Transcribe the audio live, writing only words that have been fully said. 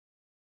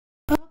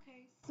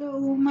So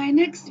my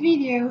next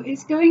video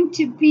is going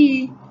to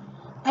be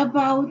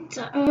about,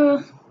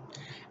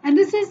 and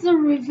this is a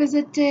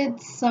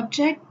revisited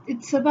subject.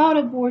 It's about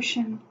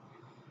abortion.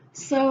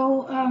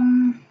 So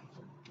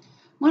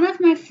one of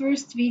my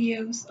first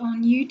videos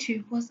on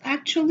YouTube was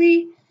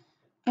actually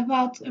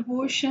about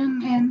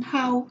abortion and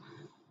how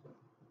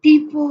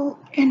people,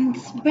 and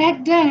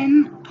back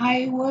then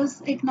I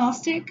was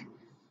agnostic.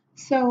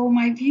 So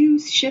my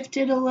views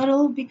shifted a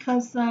little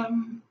because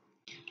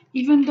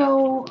even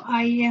though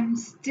I am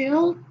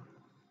still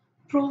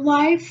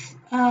pro-life.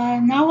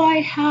 Now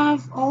I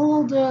have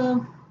all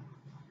the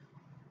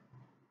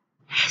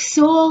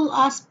soul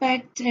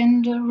aspect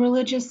and the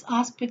religious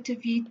aspect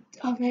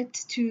of it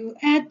to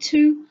add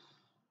to,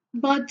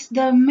 but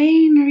the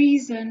main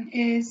reason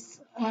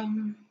is a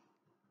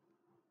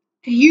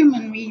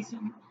human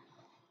reason.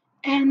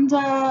 And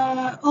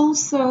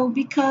also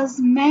because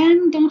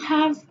men don't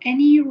have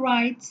any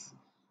rights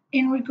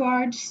in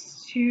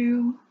regards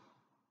to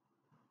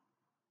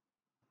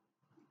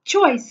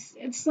choice.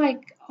 It's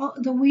like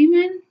the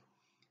women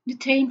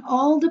detain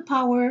all the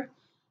power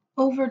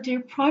over their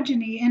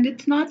progeny, and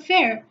it's not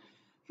fair.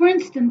 For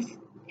instance,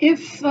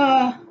 if,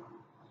 uh,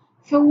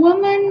 if a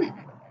woman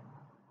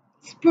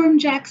sperm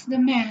jacks the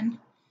man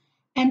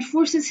and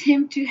forces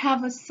him to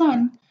have a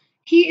son,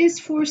 he is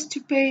forced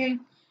to pay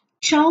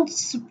child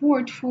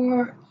support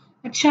for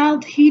a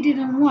child he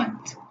didn't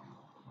want.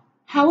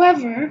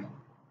 However,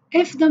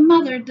 if the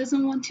mother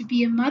doesn't want to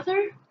be a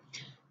mother,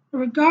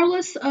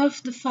 regardless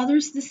of the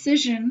father's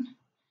decision,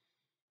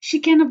 she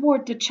can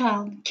abort the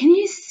child. Can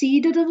you see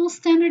the double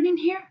standard in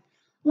here?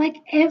 Like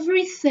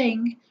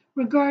everything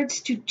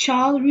regards to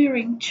child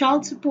rearing,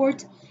 child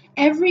support,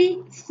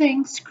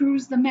 everything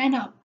screws the man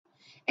up.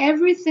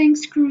 Everything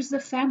screws the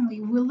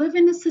family. We live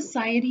in a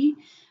society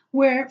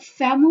where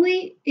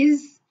family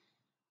is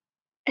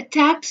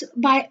attacked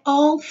by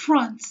all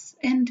fronts,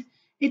 and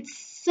it's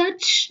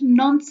such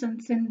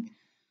nonsense. And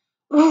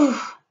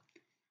oh,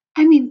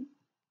 I mean,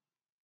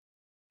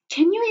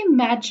 can you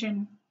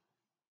imagine?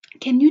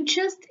 Can you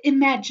just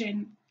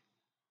imagine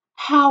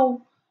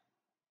how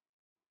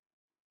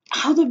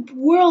how the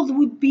world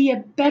would be a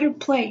better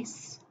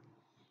place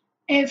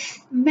if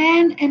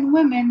men and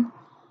women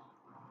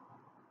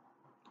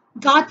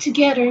got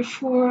together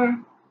for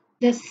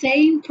the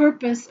same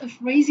purpose of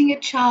raising a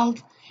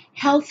child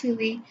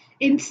healthily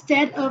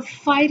instead of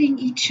fighting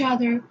each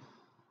other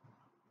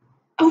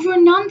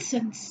over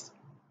nonsense.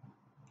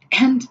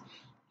 And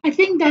I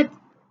think that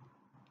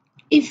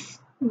if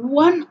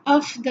one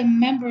of the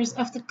members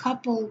of the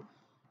couple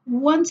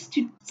wants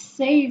to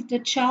save the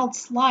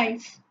child's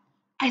life,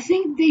 I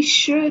think they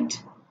should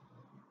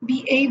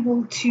be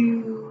able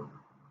to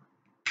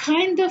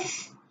kind of,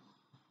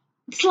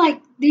 it's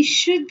like they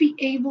should be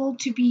able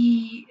to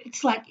be,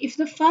 it's like if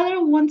the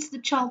father wants the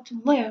child to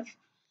live,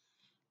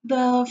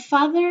 the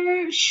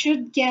father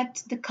should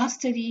get the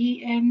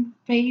custody and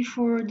pay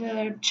for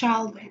the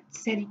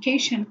child's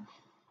education.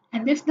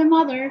 And if the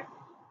mother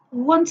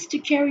wants to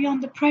carry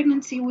on the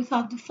pregnancy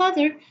without the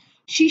father,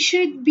 she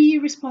should be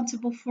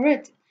responsible for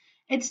it.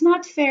 It's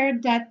not fair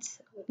that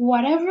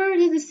whatever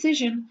the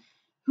decision,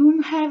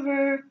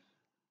 whomever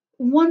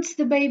wants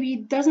the baby,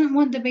 doesn't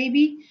want the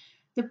baby,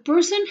 the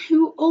person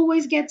who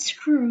always gets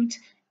screwed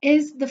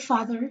is the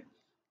father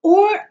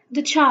or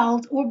the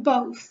child or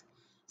both.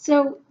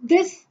 So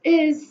this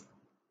is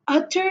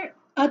utter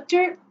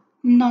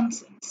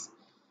nonsense.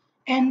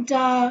 And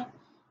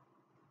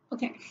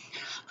okay,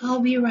 I'll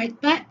be right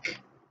back.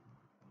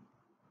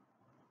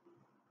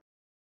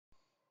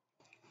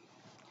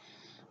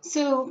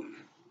 So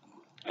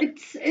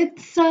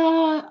it's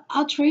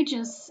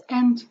outrageous.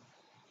 And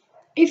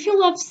if you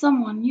love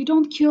someone, you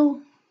don't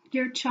kill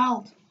your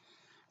child.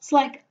 It's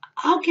like,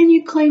 how can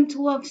you claim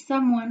to love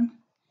someone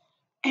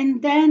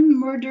and then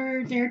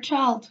murder their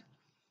child?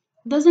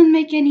 Doesn't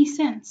make any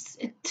sense.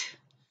 It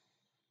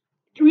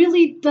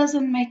really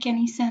doesn't make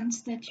any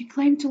sense that you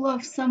claim to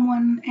love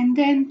someone and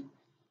then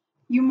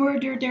you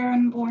murder their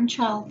unborn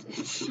child.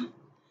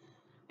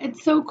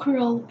 It's so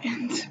cruel.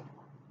 And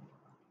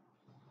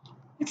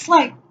it's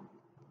like,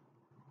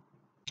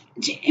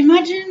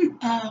 imagine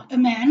a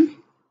man,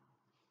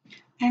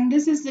 and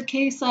this is the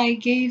case I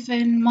gave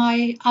in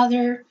my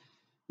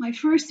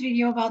first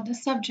video about the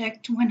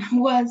subject when I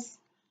was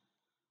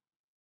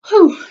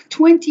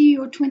 20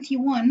 or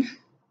 21.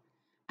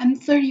 I'm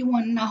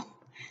 31 now.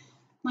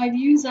 My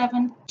views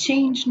haven't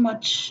changed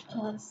much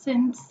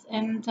since,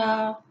 and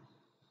uh,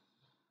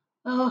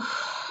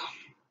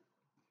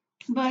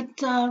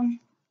 but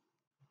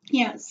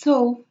yeah.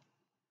 So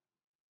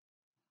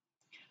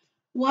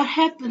what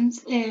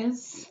happens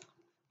is,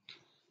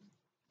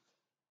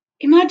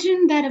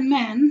 imagine that a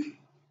man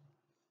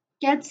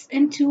gets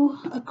into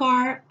a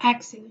car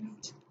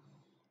accident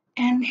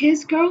and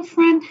his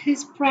girlfriend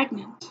is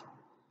pregnant,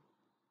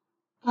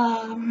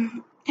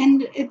 and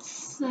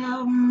it's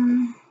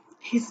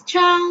his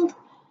child,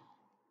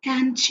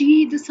 and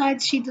she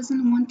decides she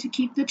doesn't want to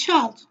keep the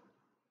child.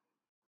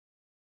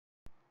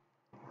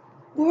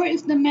 Or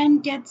if the man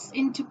gets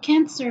into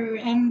cancer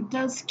and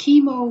does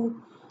chemo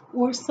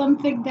or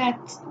something that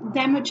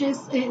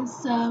damages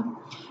his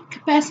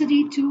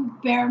capacity to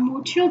bear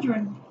more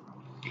children.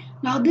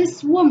 Now,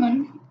 this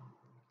woman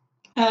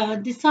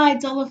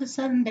decides all of a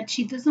sudden that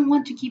she doesn't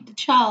want to keep the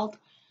child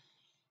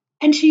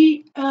and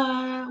she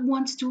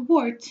wants to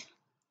abort.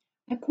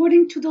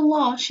 According to the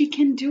law, she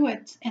can do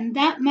it. And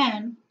that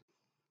man,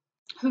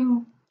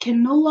 who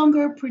can no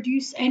longer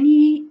produce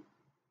any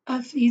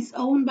of his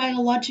own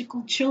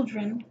biological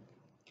children,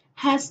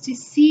 has to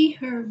see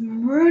her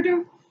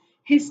murder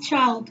his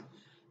child,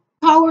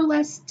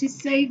 powerless to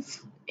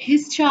save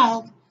his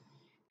child.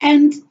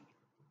 And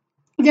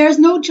there's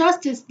no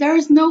justice, there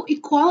is no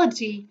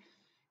equality.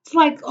 It's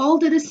like all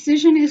the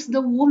decision is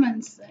the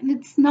woman's, and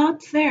it's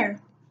not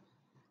fair.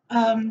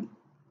 Um,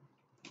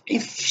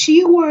 if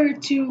she were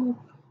to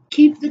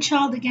keep the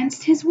child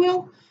against his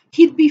will,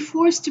 he'd be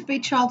forced to pay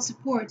child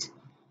support.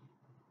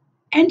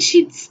 And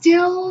she'd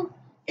still,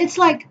 it's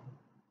like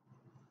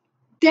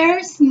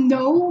there's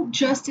no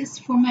justice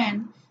for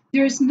men,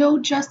 there's no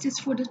justice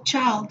for the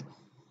child.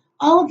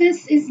 All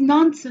this is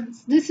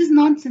nonsense. This is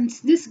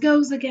nonsense. This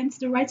goes against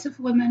the rights of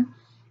women.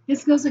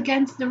 This goes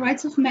against the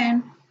rights of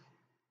men.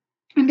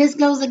 And this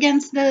goes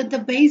against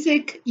the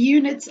basic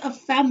units of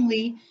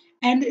family.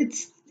 And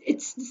it's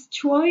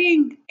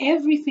destroying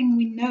everything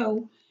we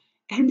know.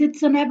 And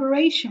it's an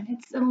aberration.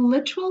 It's a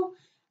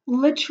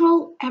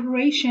literal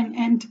aberration.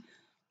 And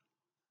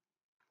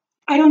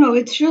I don't know,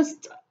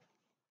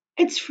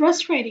 it's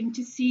frustrating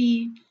to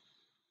see.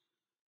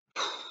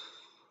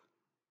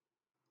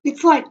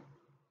 It's like,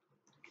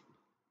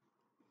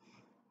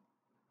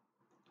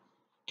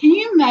 can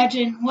you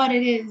imagine what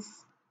it is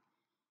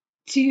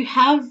to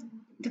have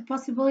the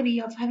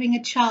possibility of having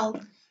a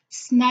child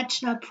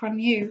snatched up from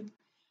you,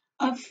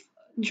 of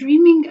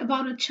dreaming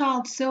about a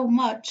child so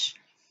much,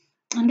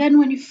 and then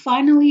when you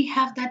finally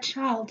have that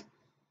child,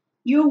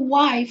 your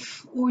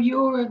wife or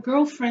your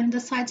girlfriend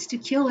decides to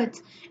kill it,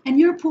 and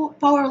you're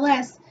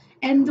powerless,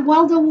 and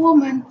while the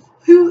woman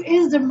who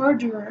is the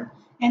murderer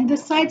and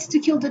decides to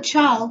kill the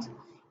child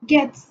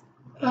gets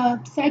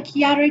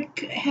psychiatric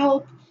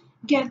help,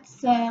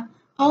 gets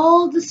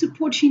all the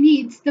support she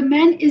needs, the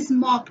man is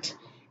mocked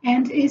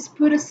and is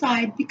put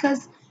aside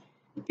because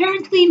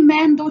apparently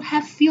men don't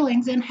have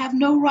feelings and have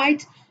no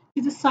right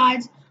to decide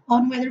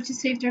on whether to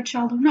save their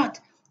child or not.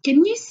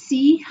 Can you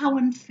see how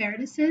unfair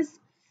this is?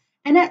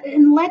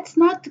 And let's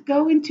not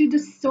go into the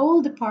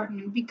soul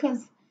department,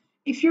 because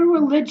if you're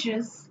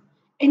religious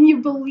and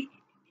you believe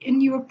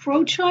and you're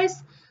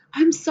pro-choice,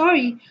 I'm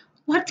sorry,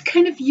 what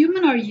kind of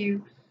human are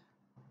you?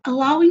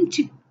 Allowing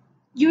to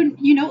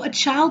a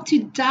child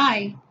to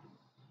die.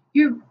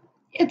 You're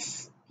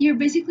you're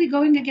basically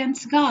going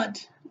against God.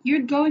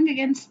 You're going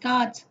against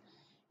God.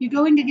 You're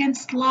going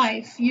against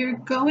life. You're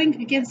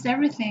going against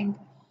everything.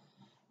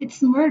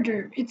 It's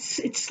murder.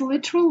 It's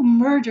literal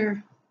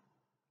murder.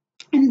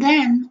 And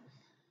then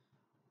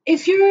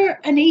if you're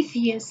an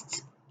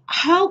atheist,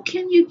 how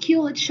can you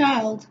kill a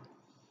child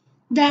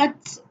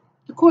that,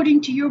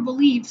 according to your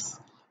beliefs,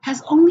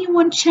 has only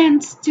one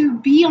chance to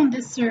be on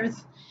this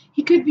earth?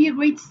 He could be a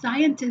great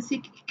scientist.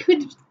 He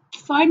could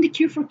find a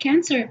cure for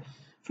cancer,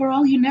 for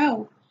all you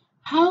know.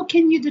 How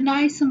can you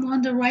deny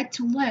someone the right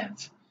to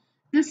live?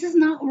 This is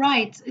not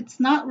right. It's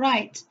not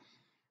right.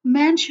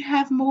 Men should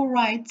have more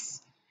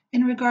rights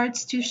in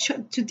regards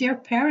to their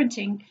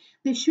parenting.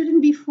 They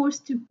shouldn't be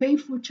forced to pay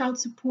for child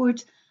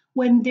support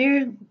when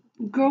their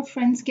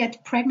girlfriends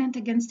get pregnant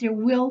against their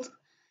will,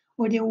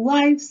 or their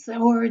wives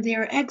or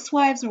their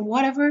ex-wives or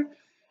whatever,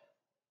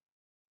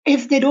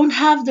 if they don't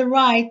have the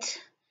right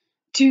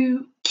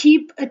to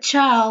keep a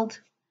child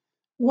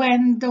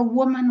when the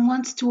woman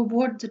wants to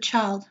abort the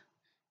child.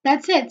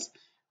 That's it.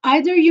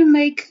 Either you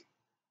make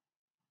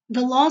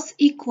the laws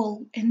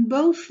equal and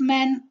both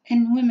men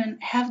and women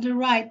have the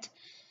right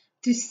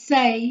to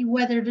say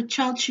whether the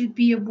child should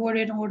be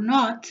aborted or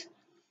not,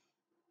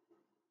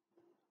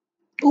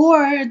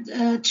 or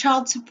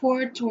child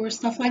support or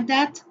stuff like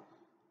that,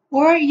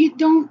 or you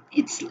don't.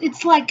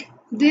 It's like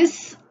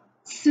this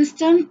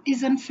system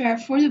is unfair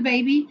for the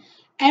baby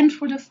and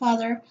for the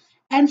father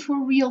and for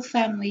real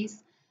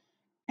families.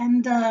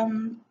 And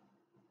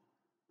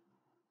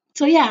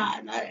so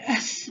yeah,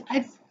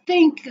 I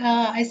think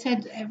I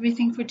said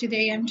everything for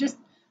today. I'm just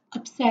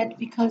upset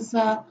because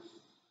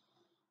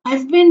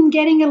I've been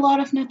getting a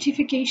lot of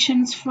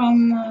notifications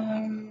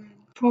from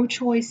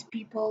pro-choice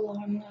people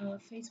on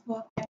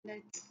Facebook,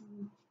 and it's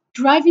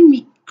driving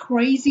me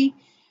crazy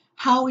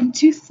how in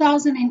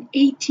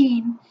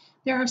 2018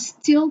 there are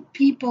still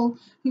people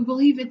who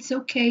believe it's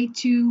okay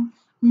to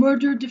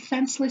murder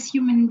defenseless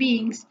human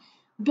beings,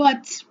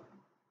 but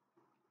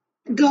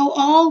go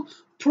all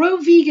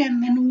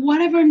pro-vegan and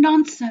whatever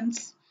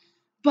nonsense,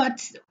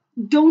 but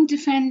don't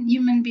defend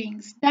human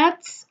beings.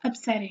 That's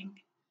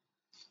upsetting.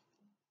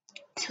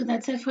 So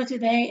that's it for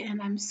today,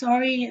 and I'm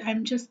sorry.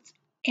 I'm just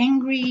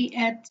angry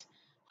at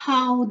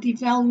how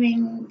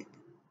devaluing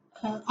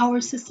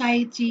our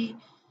society,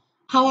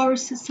 how our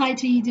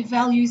society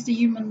devalues the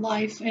human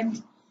life,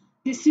 and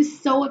this is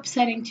so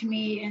upsetting to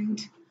me.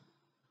 And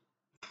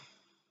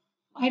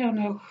I don't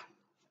know.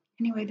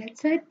 Anyway,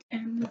 that's it,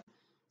 and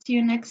see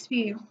you next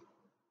video.